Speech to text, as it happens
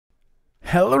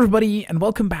Hello everybody and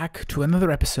welcome back to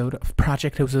another episode of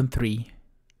Project Ozone 3,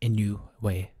 A New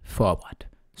Way Forward.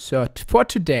 So for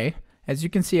today, as you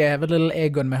can see I have a little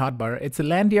egg on my hotbar. It's a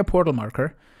Landia portal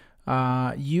marker.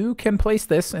 You can place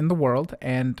this in the world,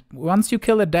 and once you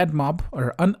kill a dead mob,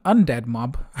 or undead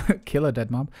mob, kill a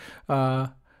dead mob,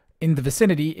 in the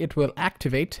vicinity it will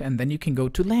activate, and then you can go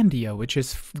to Landia, which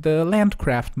is the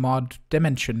Landcraft mod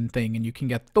dimension thing, and you can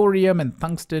get thorium and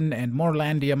tungsten and more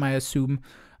Landium, I assume.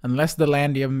 Unless the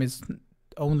Landium is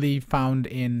only found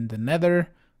in the Nether,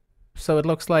 so it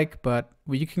looks like, but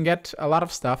you can get a lot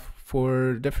of stuff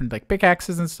for different like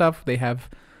pickaxes and stuff. They have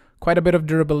quite a bit of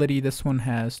durability. This one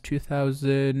has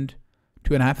 2,000,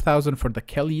 2,500 for the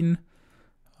Kelline,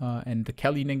 and the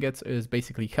Kelline ingots is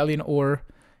basically Kelline ore,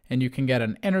 and you can get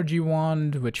an energy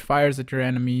wand which fires at your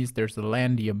enemies. There's the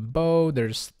Landium bow,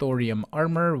 there's thorium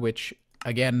armor, which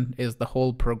again is the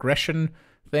whole progression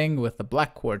thing with the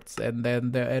black quartz, and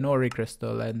then the ori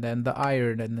crystal, and then the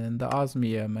iron, and then the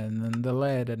osmium, and then the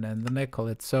lead, and then the nickel.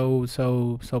 It's so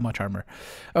much armor.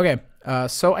 Okay,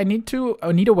 so I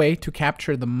need a way to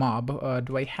capture the mob.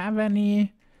 Do I have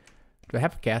any? Do I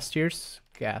have gas tiers?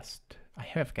 I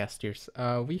have gas tiers.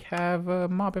 We have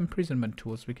mob imprisonment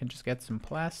tools. We can just get some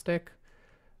plastic.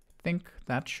 I think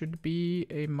that should be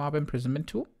a mob imprisonment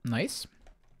tool. Nice.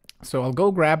 So I'll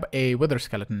go grab a wither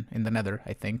skeleton in the Nether,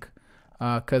 I think.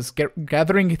 Because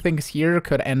gathering things here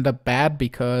could end up bad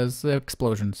because of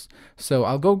explosions. So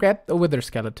I'll go get a wither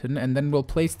skeleton, and then we'll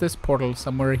place this portal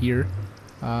somewhere here.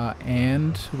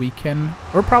 And we can,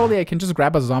 or probably I can just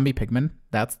grab a zombie pigman.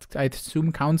 That's, I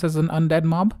assume, counts as an undead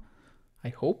mob. I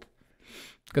hope.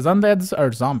 Because undeads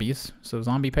are zombies, so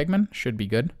zombie pigman should be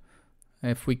good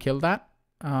if we kill that.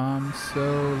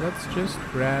 So let's just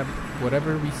grab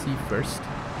whatever we see first.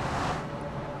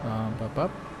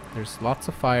 There's lots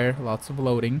of fire, lots of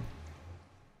loading.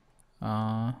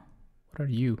 What are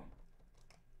you?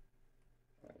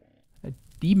 A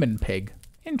demon pig.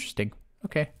 Interesting.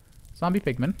 Okay. Zombie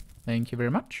pigman. Thank you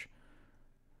very much.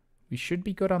 We should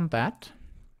be good on that.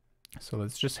 So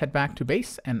let's just head back to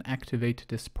base and activate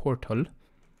this portal.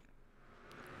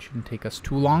 Shouldn't take us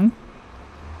too long.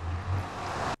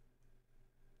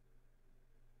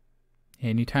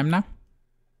 Anytime now.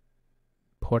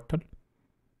 Portal.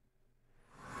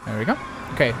 There we go.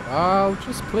 Okay, I'll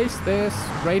just place this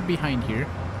right behind here.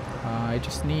 I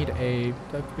just need a...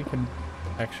 we can...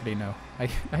 Actually, no. I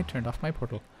turned off my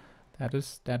portal. That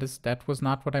was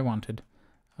not what I wanted.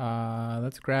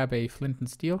 Let's grab a flint and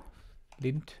steel.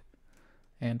 Flint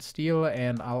and steel,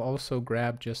 and I'll also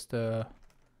grab just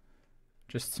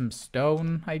some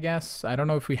stone, I guess. I don't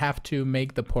know if we have to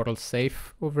make the portal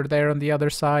safe over there on the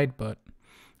other side, but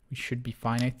we should be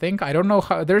fine, I think. I don't know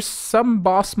how... There's some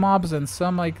boss mobs and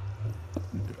some, like,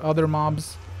 other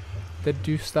mobs that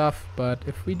do stuff, but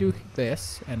if we do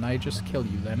this, and I just kill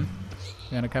you, then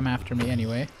you're gonna come after me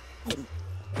anyway.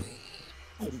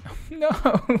 No!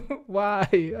 Why?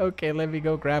 Okay, let me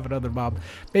go grab another mob.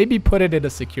 Maybe put it in a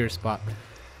secure spot.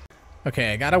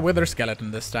 Okay, I got a wither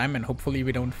skeleton this time, and hopefully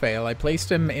we don't fail. I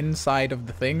placed him inside of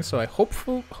the thing, so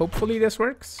hopefully this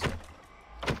works.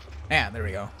 Yeah, there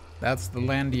we go. That's the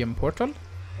Landium portal.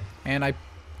 And I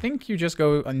think you just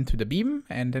go into the beam,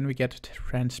 and then we get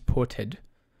transported.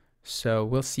 So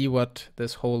we'll see what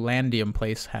this whole Landium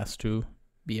place has to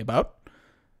be about.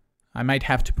 I might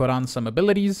have to put on some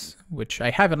abilities, which I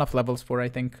have enough levels for, I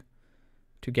think,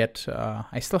 to get...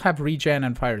 I still have regen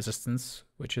and fire resistance,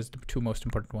 which is the two most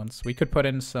important ones. We could put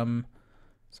in some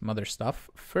other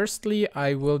stuff. Firstly,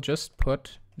 I will just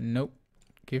put... Nope.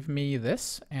 Give me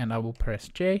this, and I will press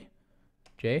J.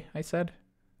 J, I said.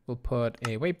 We'll put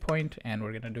a waypoint, and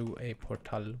we're gonna do a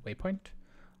portal waypoint.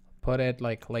 Put it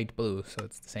like light blue, so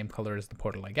it's the same color as the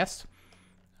portal, I guess.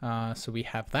 So we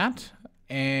have that,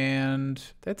 and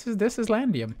this is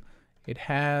Landium. It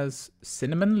has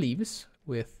cinnamon leaves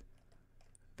with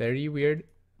very weird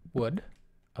wood.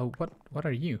 Oh, what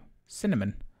are you?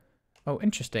 Cinnamon. Oh,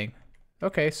 interesting.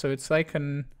 Okay, so it's like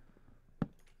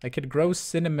it grows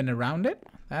cinnamon around it.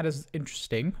 That is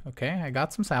interesting. Okay, I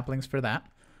got some saplings for that.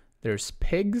 There's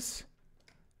pigs.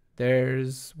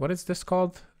 There's... What is this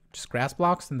called? Just grass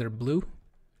blocks, and they're blue.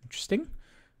 Interesting.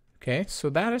 Okay, so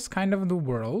that is kind of the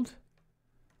world.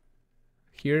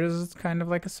 Here is kind of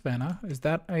like a savanna. Is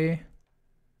that a...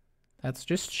 That's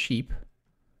just sheep.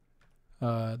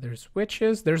 There's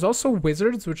witches. There's also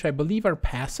wizards, which I believe are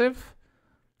passive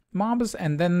mobs,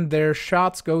 and then their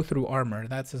shots go through armor.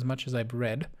 That's as much as I've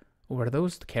read. Oh, are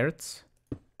those the carrots?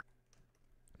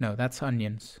 No, that's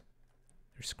onions.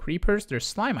 There's creepers. There's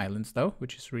slime islands, though,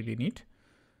 which is really neat.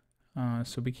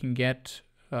 So we can get...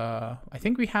 I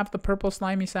think we have the purple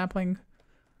slimy sapling.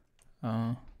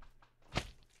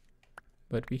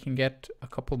 but we can get a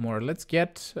couple more. Let's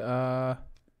get let's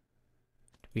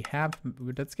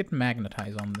get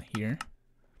magnetize on here.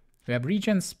 We have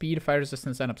regen, speed, fire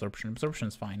resistance, and absorption.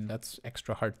 Absorption's fine. That's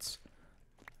extra hearts.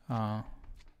 At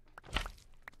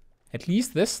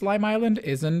least this slime island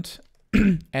isn't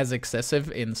as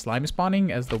excessive in slime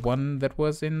spawning as the one that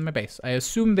was in my base. I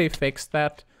assume they fixed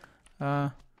that.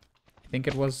 I think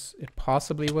it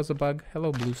possibly was a bug.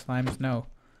 Hello, blue slimes. No.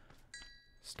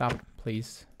 Stop,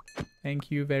 please. Thank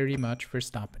you very much for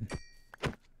stopping.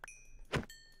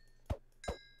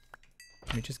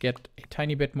 Let me just get a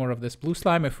tiny bit more of this blue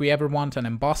slime. If we ever want an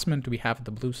embossment, we have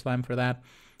the blue slime for that.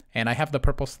 And I have the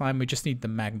purple slime. We just need the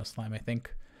magma slime, I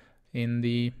think, in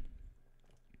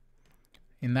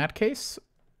that case.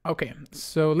 Okay,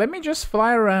 so let me just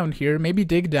fly around here, maybe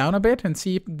dig down a bit and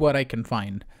see what I can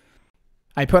find.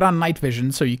 I put on night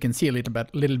vision so you can see a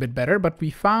little bit better, but we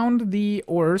found the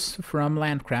ores from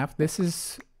Landcraft. This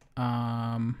is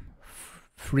Friscoin,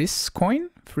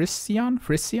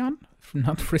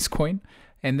 not Friscoin.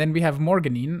 And then we have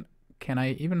Morganine. Can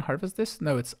I even harvest this?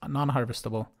 No, it's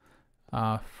non-harvestable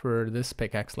for this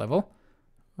pickaxe level.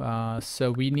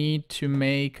 So we need to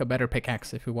make a better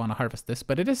pickaxe if we want to harvest this,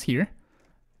 but it is here.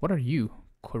 What are you?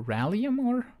 Corallium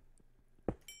ore?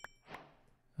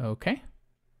 Okay.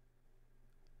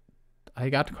 I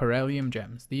got corallium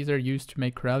gems. These are used to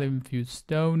make corallium infused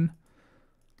stone.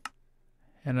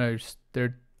 And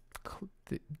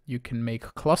you can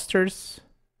make clusters.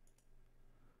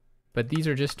 But these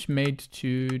are just made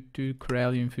to do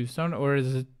corallium infused stone, or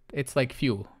is it? It's like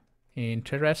fuel.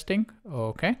 Interesting.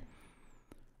 Okay.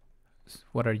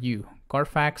 What are you?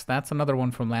 Garfax. That's another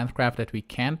one from Landcraft that we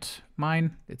can't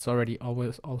mine. It's already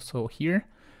always also here.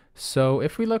 So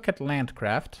if we look at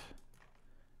Landcraft,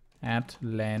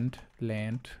 the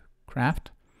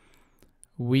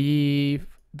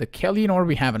Kellian ore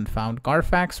we haven't found.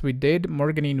 Garfax we did,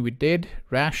 Morganine we did,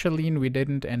 Rashaline we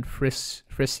didn't, and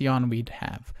Frisian we'd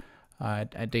have.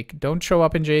 They don't show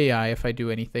up in JAI if I do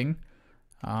anything.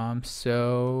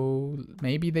 So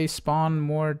maybe they spawn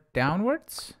more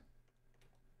downwards?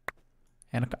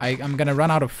 And I'm gonna run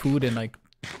out of food in like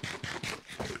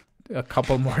a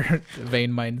couple more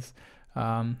vein mines.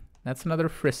 That's another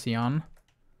Frisian.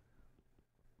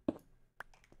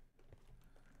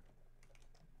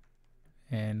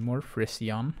 And more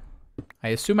Frisian. I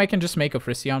assume I can just make a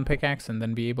Frisian pickaxe and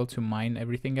then be able to mine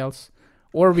everything else.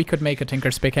 Or we could make a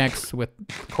Tinker's pickaxe with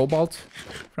cobalt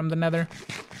from the nether.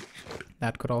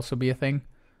 That could also be a thing.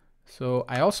 So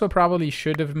I also probably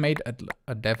should have made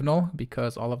a devnol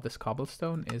because all of this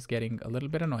cobblestone is getting a little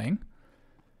bit annoying.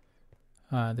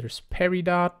 There's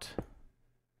Peridot.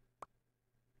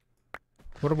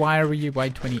 Why are we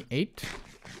Y28?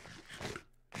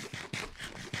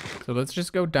 So let's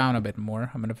just go down a bit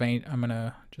more. I'm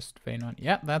gonna just vein on.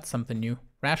 Yeah, that's something new.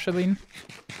 Rashaline.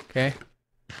 Okay.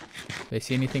 Do I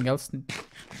see anything else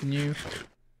new?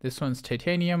 This one's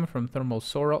titanium from thermal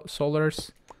solars.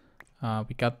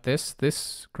 We got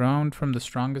this ground from the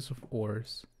strongest of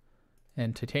ores.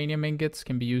 And titanium ingots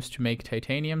can be used to make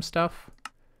titanium stuff.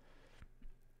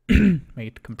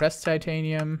 Make compressed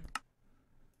titanium.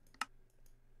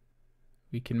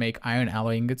 We can make iron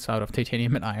alloy ingots out of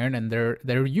titanium and iron, and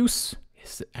their use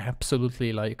is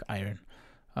absolutely like iron.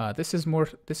 This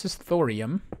is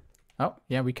thorium. Oh,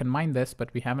 yeah, we can mine this,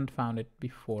 but we haven't found it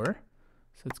before.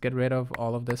 So let's get rid of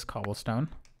all of this cobblestone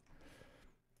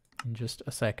in just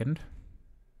a second.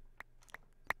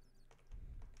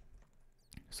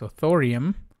 So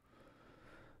thorium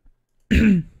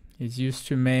is used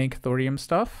to make thorium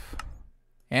stuff.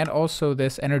 And also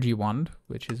this energy wand,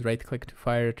 which is right-click to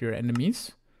fire at your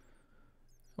enemies.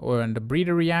 Or in the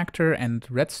breeder reactor and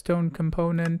redstone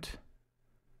component.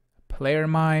 Player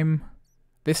mime.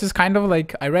 This is kind of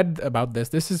like, I read about this.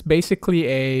 This is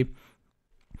basically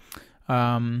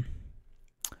I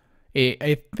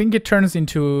think it turns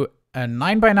into a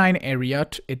 9x9 area.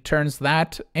 It turns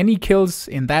that any kills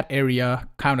in that area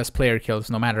count as player kills,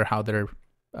 no matter how they're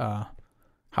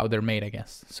made, I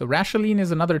guess. So Rashaline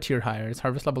is another tier higher. It's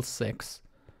harvest level 6.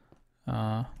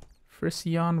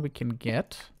 Frisian we can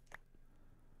get.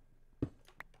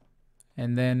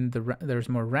 And then there's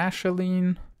more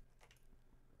Rashaline.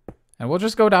 And we'll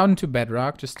just go down to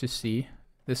bedrock just to see.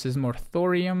 This is more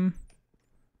thorium.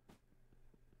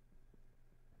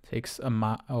 Takes a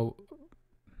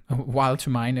while to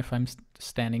mine if I'm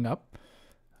standing up.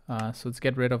 So let's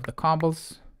get rid of the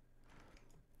cobbles.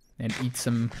 And eat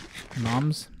some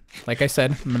noms. Like I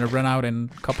said, I'm gonna run out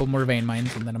in a couple more vein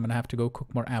mines, and then I'm gonna have to go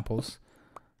cook more apples.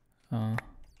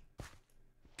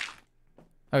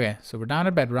 Okay, so we're down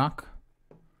at bedrock.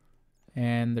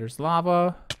 And there's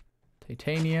lava,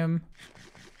 titanium,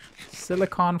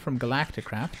 silicon from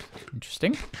Galacticraft.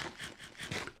 Interesting.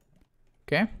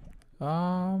 Okay.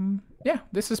 Yeah,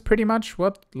 this is pretty much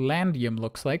what Landium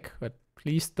looks like. At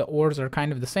least the ores are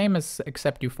kind of the same,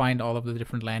 except you find all of the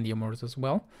different Landium ores as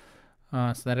well.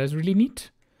 So that is really neat.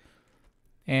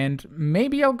 And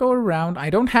maybe I'll go around.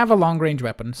 I don't have a long-range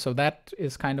weapon, so that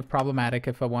is kind of problematic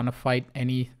if I want to fight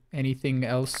anything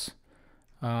else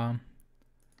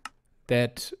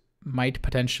that might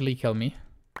potentially kill me.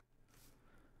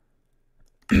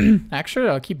 Actually,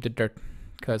 I'll keep the dirt,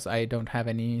 because I don't have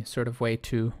any sort of way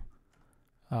to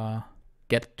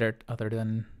get dirt other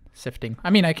than sifting. I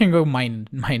mean, I can go mine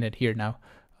it here now,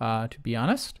 to be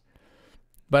honest.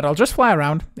 But I'll just fly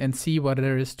around and see what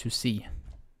there is to see.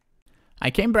 I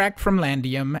came back from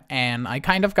Landium and I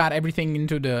kind of got everything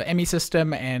into the ME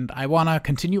system, and I want to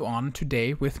continue on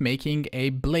today with making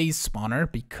a blaze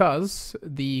spawner, because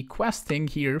the questing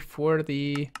here for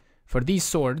these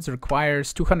swords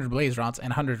requires 200 blaze rods and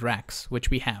 100 racks,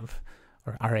 which we have,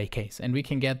 or RAKs, and we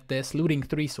can get this looting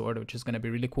 3 sword, which is going to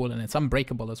be really cool, and it's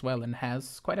unbreakable as well and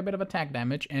has quite a bit of attack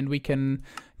damage, and we can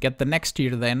get the next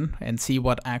tier then and see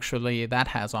what actually that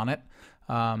has on it.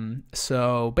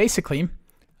 So basically,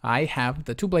 I have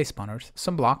the 2 blaze spawners,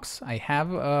 some blocks. I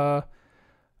have a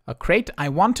crate. I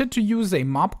wanted to use a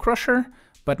mob crusher,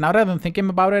 but now that I'm thinking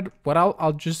about it, what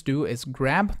I'll just do is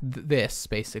grab this,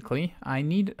 basically. I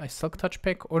need a silk touch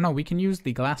pick, or no, we can use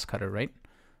the glass cutter, right?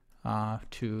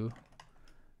 To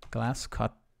glass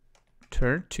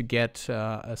cutter to get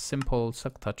a simple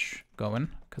silk touch going,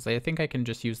 because I think I can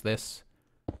just use this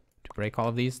to break all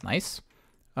of these. Nice.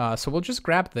 So we'll just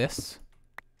grab this.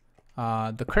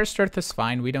 The cursed earth is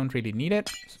fine, we don't really need it,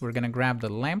 so we're gonna grab the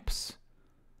lamps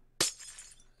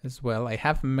as well. I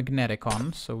have magnetic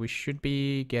on, so we should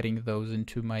be getting those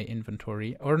into my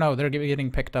inventory. Or no, they're getting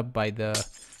picked up by the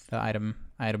item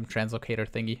translocator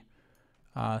thingy.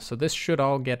 So this should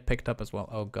all get picked up as well.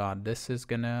 Oh god, this is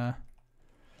gonna...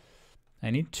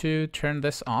 I need to turn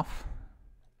this off.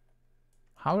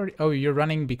 How are... Oh, you're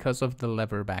running because of the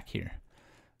lever back here.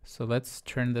 So let's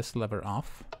turn this lever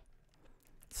off.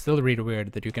 It's still really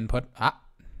weird that you can put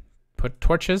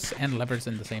torches and levers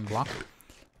in the same block.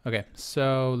 Okay,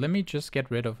 so let me just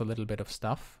get rid of a little bit of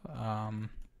stuff.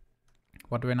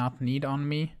 What do I not need on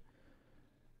me?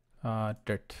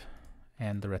 Dirt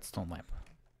and the redstone lamp.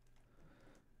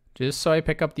 Just so I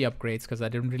pick up the upgrades, because I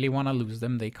didn't really want to lose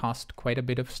them. They cost quite a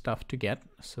bit of stuff to get.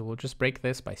 So we'll just break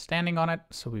this by standing on it,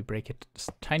 so we break it just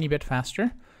a tiny bit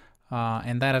faster.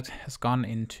 And that has gone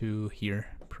into here,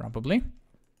 probably.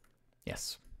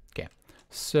 Yes. Okay.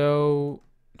 So,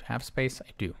 to have space,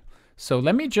 I do. So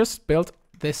let me just build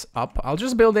this up. I'll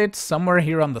just build it somewhere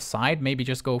here on the side. Maybe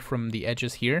just go from the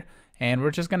edges here. And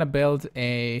we're just going to build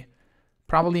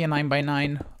probably a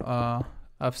 9x9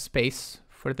 of space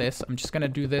for this. I'm just going to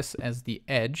do this as the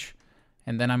edge.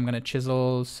 And then I'm going to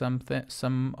chisel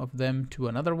some of them to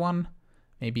another one.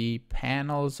 Maybe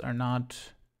panels are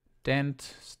not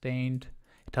stained.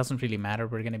 It doesn't really matter.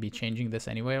 We're going to be changing this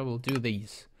anyway. We'll do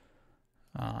these.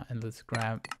 And let's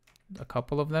grab a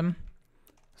couple of them.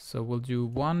 So we'll do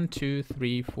 1, 2,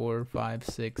 3, 4, 5,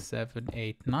 6, 7,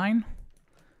 8, 9.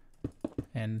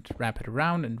 And wrap it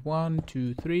around. And 1,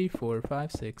 2, 3, 4,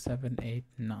 5, 6, 7, 8,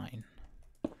 9.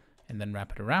 And then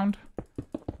wrap it around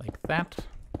like that.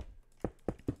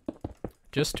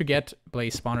 Just to get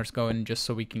blaze spawners going, just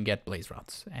so we can get blaze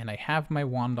rods. And I have my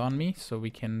wand on me, so we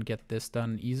can get this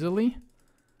done easily.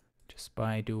 Just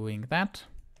by doing that.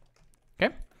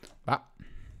 Okay.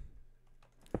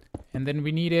 And then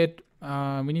we need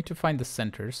to find the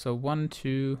center. So 1,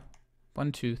 2,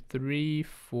 3,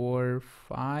 4,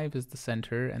 5 is the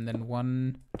center, and then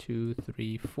 1, 2,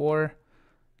 3, 4.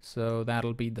 So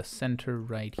that'll be the center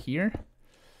right here.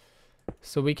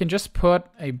 So we can just put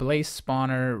a blaze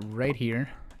spawner right here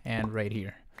and right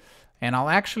here. And I'll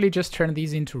actually just turn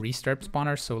these into restart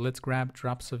spawners. So let's grab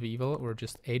drops of evil, or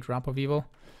just a drop of evil.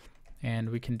 And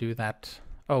we can do that.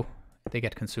 Oh, they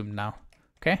get consumed now.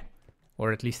 Okay.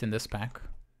 Or at least in this pack.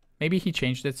 Maybe he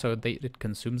changed it so it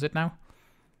consumes it now.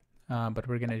 But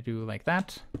we're going to do like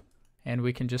that. And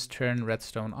we can just turn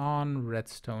redstone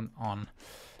on.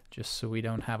 Just so we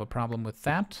don't have a problem with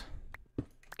that.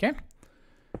 Okay.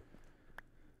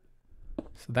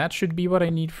 So that should be what I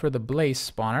need for the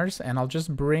blaze spawners. And I'll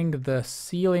just bring the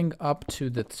ceiling up to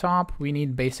the top. We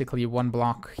need basically 1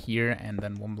 block here and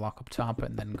then 1 block up top,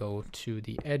 and then go to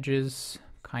the edges.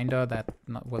 Kinda, that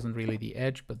wasn't really the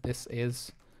edge, but this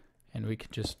is. And we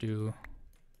could just do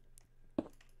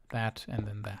that and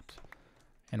then that.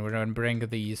 And we're going to bring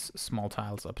these small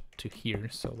tiles up to here.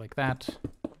 So like that.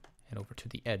 and over to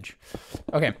the edge.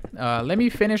 Okay, let me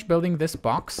finish building this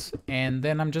box, and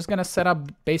then I'm just gonna set up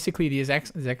basically the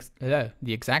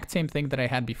exact same thing that I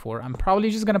had before. I'm probably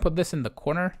just gonna put this in the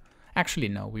corner. Actually,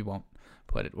 no, we won't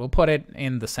put it. We'll put it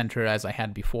in the center as I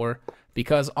had before,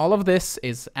 because all of this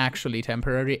is actually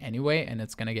temporary anyway, and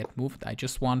it's gonna get moved. I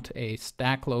just want a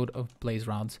stack load of blaze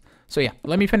rods. So yeah,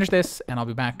 let me finish this, and I'll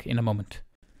be back in a moment.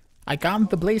 I got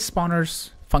the blaze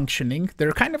spawners functioning.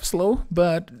 They're kind of slow,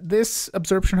 but this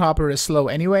absorption hopper is slow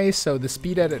anyway, so the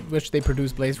speed at which they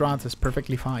produce blaze rods is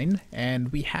perfectly fine. And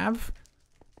we have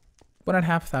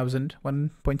 1,500,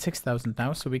 1,600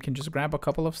 now, so we can just grab a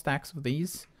couple of stacks of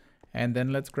these, and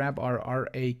then let's grab our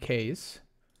RAKs.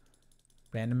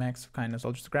 Random acts of kindness.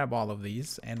 I'll just grab all of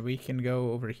these, and we can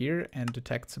go over here and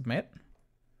detect submit.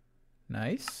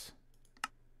 Nice.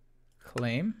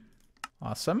 Claim.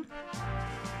 Awesome.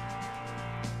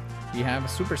 We have a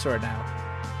super sword now.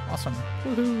 Awesome.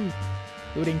 Woohoo!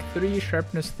 Looting 3,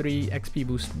 sharpness 3, XP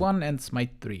boost 1, and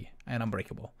smite 3, and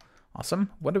unbreakable.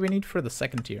 Awesome. What do we need for the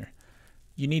second tier?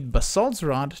 You need basalt's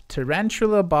rod,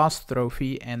 tarantula boss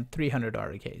trophy, and 300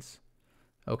 RKs.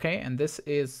 Okay, and this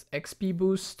is XP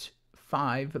boost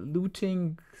 5,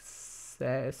 looting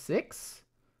 6,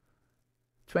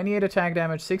 28 attack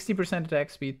damage, 60% attack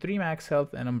speed, 3 max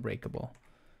health, and unbreakable.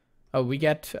 Oh, we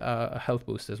get a health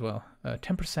boost as well.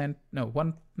 10%, no,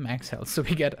 1 max health. So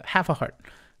we get half a heart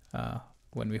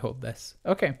when we hold this.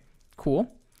 Okay,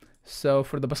 cool. So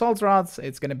for the basalt rods,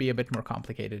 it's going to be a bit more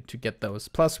complicated to get those.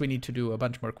 Plus, we need to do a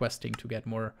bunch more questing to get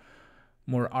more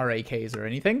RAKs or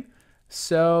anything.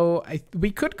 So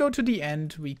we could go to the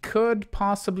end. We could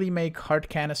possibly make heart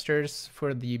canisters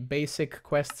for the basic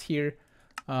quests here.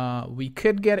 We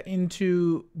could get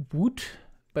into wood,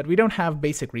 but we don't have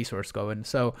basic resource going,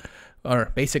 so,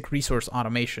 or basic resource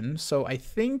automation. So I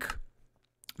think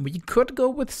we could go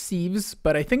with sieves,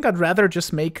 but I think I'd rather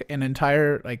just make an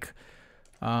entire like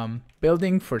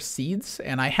building for seeds.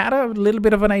 And I had a little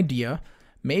bit of an idea.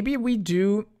 Maybe we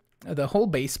do the whole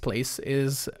base place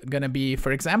is gonna be,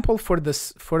 for example, for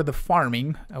the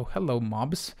farming. Oh, hello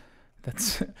mobs.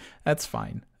 That's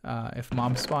fine. If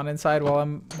mobs spawn inside while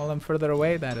I'm further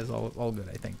away, that is all good,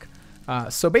 I think.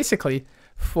 So basically,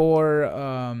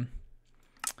 for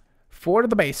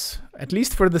the base, at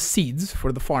least for the seeds,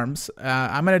 for the farms,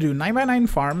 I'm gonna do 9x9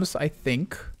 farms, I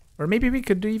think, or maybe we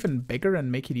could do even bigger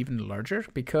and make it even larger,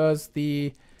 because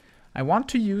I want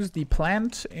to use the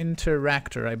plant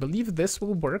interactor. I believe this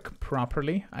will work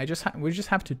properly. We just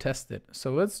have to test it.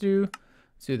 So let's do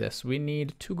this. We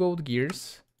need 2 gold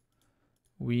gears.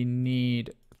 We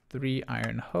need 3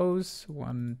 iron hose.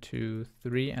 1, 2,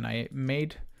 3, and I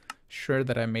made sure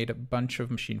that I made a bunch of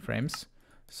machine frames.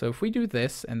 So if we do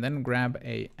this and then grab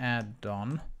a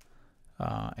add-on,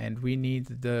 and we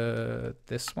need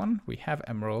this one, we have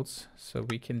emeralds, so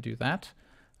we can do that.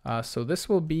 So this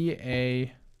will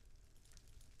be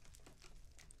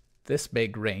this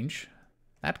big range.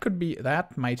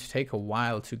 That might take a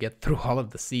while to get through all of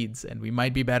the seeds, and we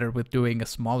might be better with doing a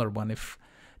smaller one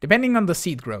depending on the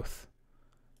seed growth.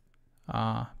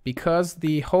 Because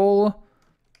the whole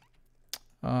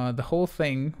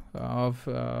thing of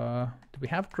do we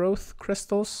have growth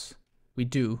crystals? We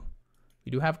do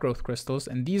have growth crystals,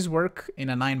 and these work in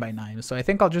a 9x9. So I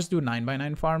think I'll just do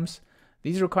 9x9 farms.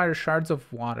 These require shards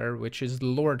of water, which is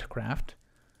Lordcraft,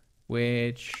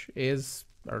 which is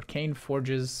arcane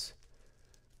forges,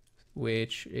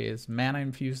 which is mana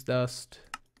infused dust,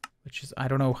 which is I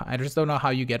just don't know how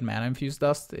you get mana infused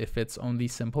dust if it's only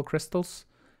simple crystals,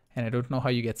 and I don't know how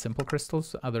you get simple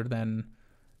crystals other than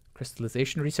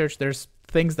crystallization research. There's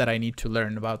things that I need to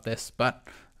learn about this, but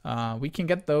we can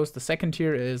get those. The second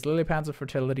tier is lily pads of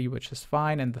fertility, which is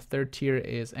fine, and the third tier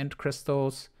is end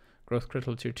crystals, growth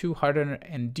crystal tier 2, hardener,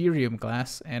 enderium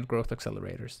glass, and growth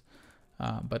accelerators.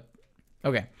 But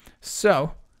okay,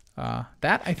 so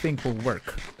that I think will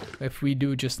work if we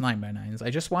do just 9x9s.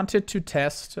 I just wanted to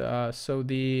test. So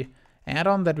the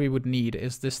add-on that we would need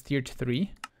is this tier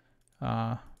 3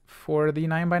 for the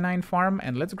 9x9 farm,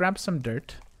 and let's grab some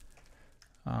dirt.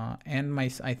 And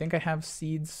I think I have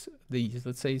seeds, these,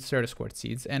 let's say Certus quartz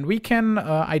seeds, and we can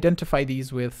identify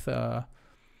these with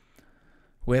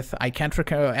Icantric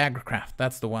Agricraft.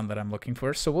 That's the one that I'm looking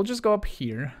for. So we'll just go up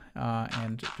here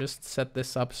and just set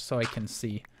this up so I can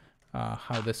see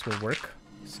how this will work.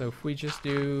 So if we just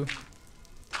do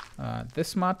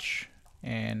this much,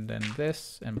 and then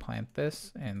this, and plant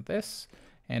this,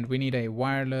 and we need a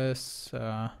wireless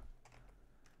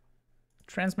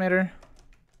transmitter.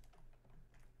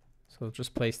 So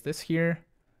just place this here,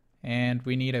 and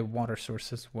we need a water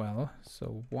source as well.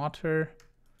 So water,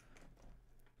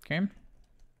 okay.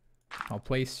 I'll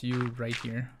place you right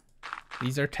here.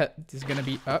 These are this is gonna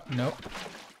be no.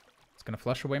 It's gonna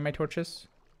flush away my torches.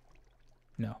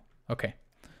 No. Okay.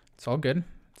 It's all good.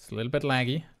 It's a little bit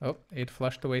laggy. Oh, it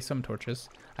flushed away some torches.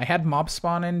 I had mob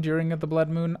spawn in during the blood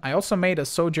moon. I also made a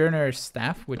sojourner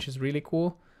staff, which is really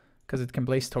cool because it can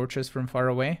blaze torches from far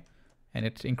away and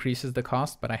it increases the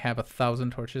cost, but I have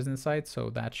 1,000 torches inside, so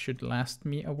that should last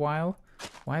me a while.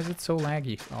 Why is it so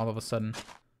laggy all of a sudden?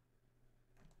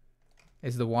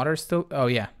 Is the water still... Oh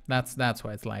yeah, that's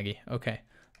why it's laggy. Okay,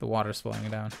 the water's flowing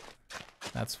down.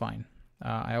 That's fine.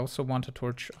 I also want a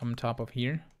torch on top of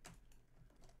here.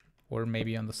 Or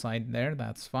maybe on the side there,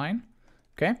 that's fine.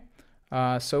 Okay,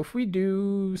 so if we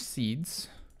do seeds,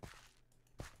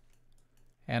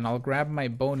 and I'll grab my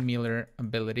bone mealer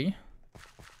ability.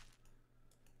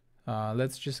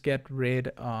 Let's just get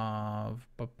rid of...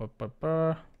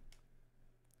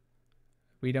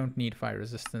 We don't need fire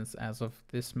resistance as of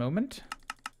this moment.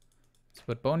 Let's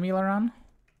put bone mealer on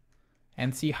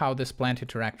and see how this plant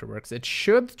interactor works. It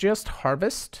should just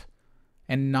harvest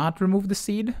and not remove the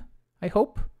seed, I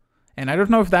hope. And I don't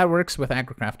know if that works with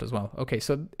agrocraft as well. Okay,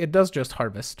 so it does just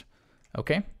harvest.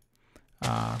 Okay,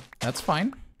 that's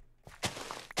fine.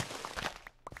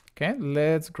 Okay,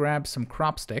 let's grab some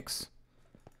crop sticks.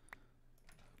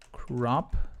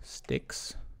 Crop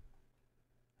sticks.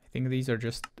 I think these are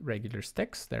just regular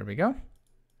sticks. There we go.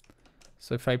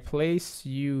 So if I place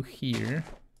you here.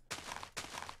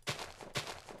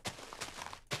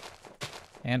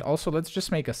 And also let's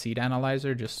just make a seed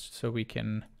analyzer just so we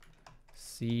can...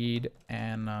 Seed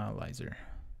analyzer.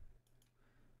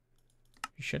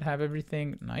 You should have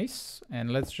everything nice.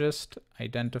 And let's just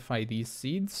identify these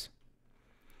seeds.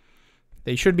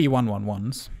 They should be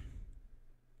 111s.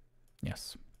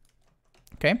 Yes.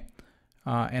 Okay.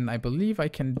 And I believe I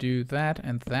can do that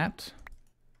and that.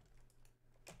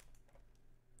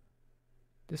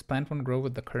 This plant won't grow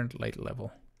with the current light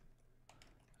level.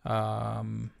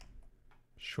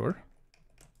 Sure.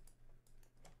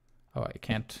 Oh, I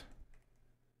can't.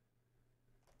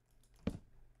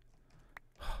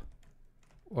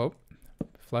 Whoa,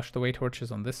 flushed away torches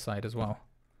on this side as well.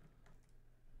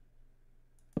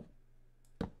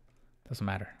 Doesn't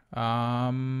matter.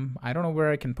 I don't know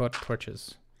where I can put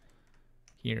torches.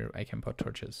 Here I can put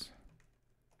torches.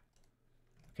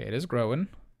 Okay, it is growing.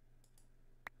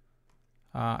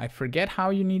 I forget how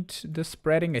you need the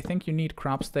spreading. I think you need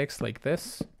crop sticks like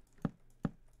this.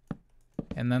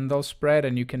 And then they'll spread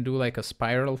and you can do like a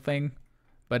spiral thing.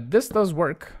 But this does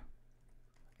work.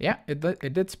 Yeah, it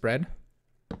did spread.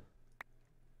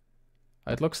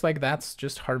 It looks like that's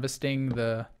just harvesting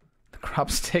the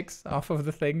crop sticks off of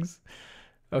the things.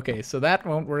 Okay, so that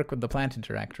won't work with the plant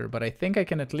interactor, but I think I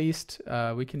can at least,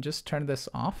 we can just turn this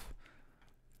off.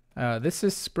 This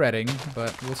is spreading,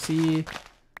 but we'll see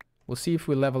if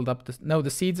we leveled up this. No, the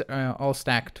seeds are all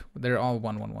stacked. They're all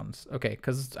 111s. Okay,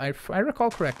 because if I recall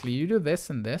correctly, you do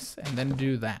this, and then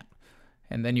do that.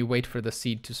 And then you wait for the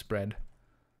seed to spread.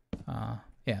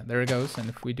 Yeah, there it goes. And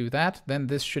if we do that, then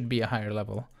this should be a higher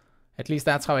level. At least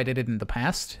that's how I did it in the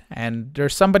past. And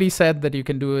there's somebody said that you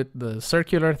can do it the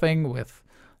circular thing with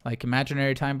like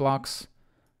imaginary time blocks.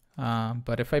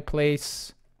 But if I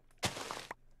place,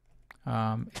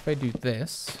 if I do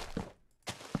this,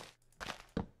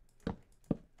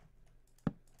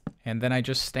 and then I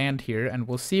just stand here and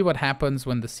we'll see what happens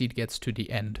when the seed gets to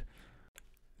the end.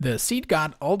 The seed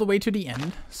got all the way to the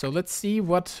end. So let's see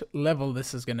what level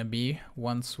this is going to be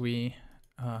once we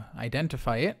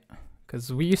identify it.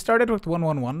 Because we started with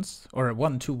 111s, or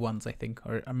 121s, I think,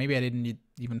 or maybe I didn't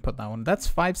even put that one. That's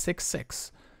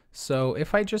 566. So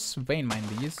if I just vein mine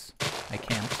these, I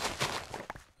can't.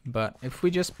 But if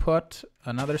we just put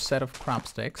another set of crop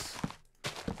sticks,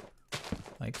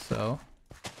 like so,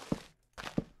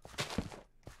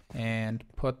 and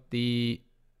put the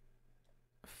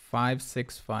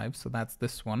 565, so that's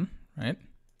this one, right?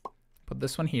 Put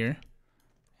this one here,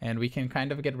 and we can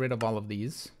kind of get rid of all of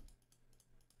these.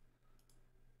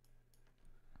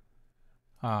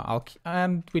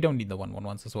 And we don't need the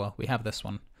 111s as well. We have this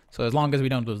one. So as long as we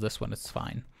don't lose this one, it's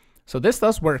fine. So this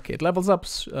does work. It levels up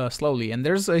slowly. And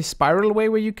there's a spiral way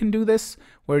where you can do this,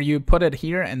 where you put it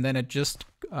here and then it just,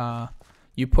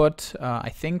 you put, I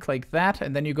think like that,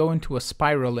 and then you go into a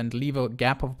spiral and leave a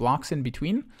gap of blocks in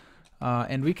between.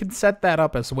 And we can set that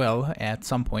up as well at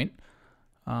some point.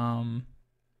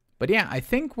 But yeah, I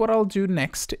think what I'll do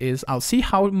next is I'll see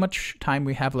how much time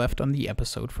we have left on the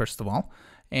episode, first of all.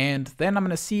 And then I'm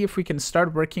going to see if we can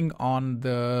start working on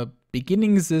the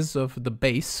beginnings of the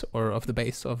base, or of the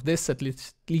base of this, at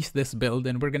least this build.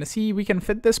 And we're going to see we can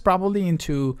fit this probably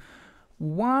into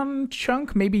one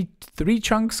chunk, maybe 3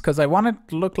 chunks, because I want it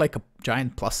to look like a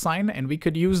giant plus sign. And we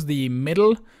could use the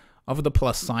middle of the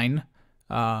plus sign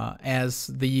as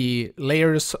the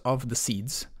layers of the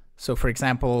seeds. So for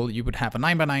example, you would have a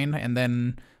 9x9 and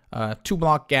then 2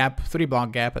 block gap, 3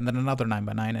 block gap, and then another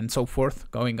 9x9 and so forth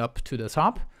going up to the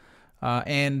top.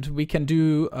 And we can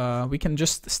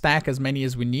just stack as many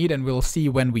as we need, and we'll see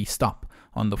when we stop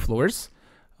on the floors.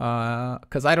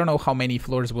 Because I don't know how many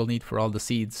floors we'll need for all the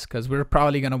seeds, because we're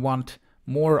probably going to want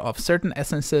more of certain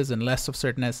essences and less of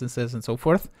certain essences and so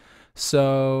forth.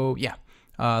 So yeah,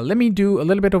 let me do a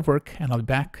little bit of work and I'll be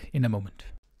back in a moment.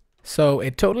 So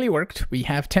it totally worked. We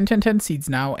have 10 seeds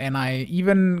now, and I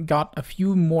even got a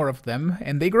few more of them,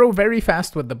 and they grow very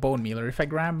fast with the bone mealer. If I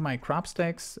grab my crop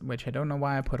sticks, which I don't know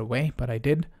why I put away, but I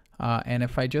did, and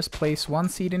if I just place one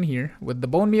seed in here, with the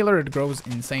bone mealer it grows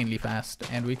insanely fast,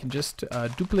 and we can just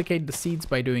duplicate the seeds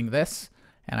by doing this,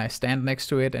 and I stand next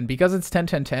to it, and because it's 10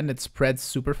 it spreads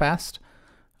super fast.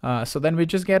 So then we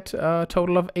just get a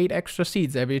total of 8 extra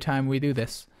seeds every time we do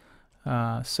this.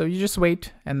 So you just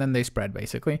wait and then they spread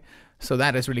basically. So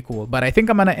that is really cool. But I think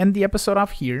I'm going to end the episode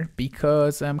off here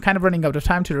because I'm kind of running out of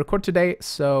time to record today.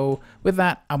 So with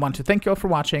that, I want to thank you all for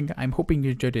watching. I'm hoping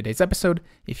you enjoyed today's episode.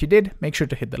 If you did, make sure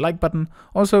to hit the like button.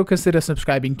 Also consider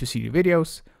subscribing to see new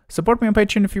videos. Support me on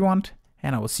Patreon if you want.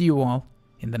 And I will see you all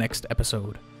in the next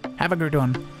episode. Have a great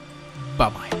one.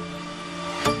 Bye-bye.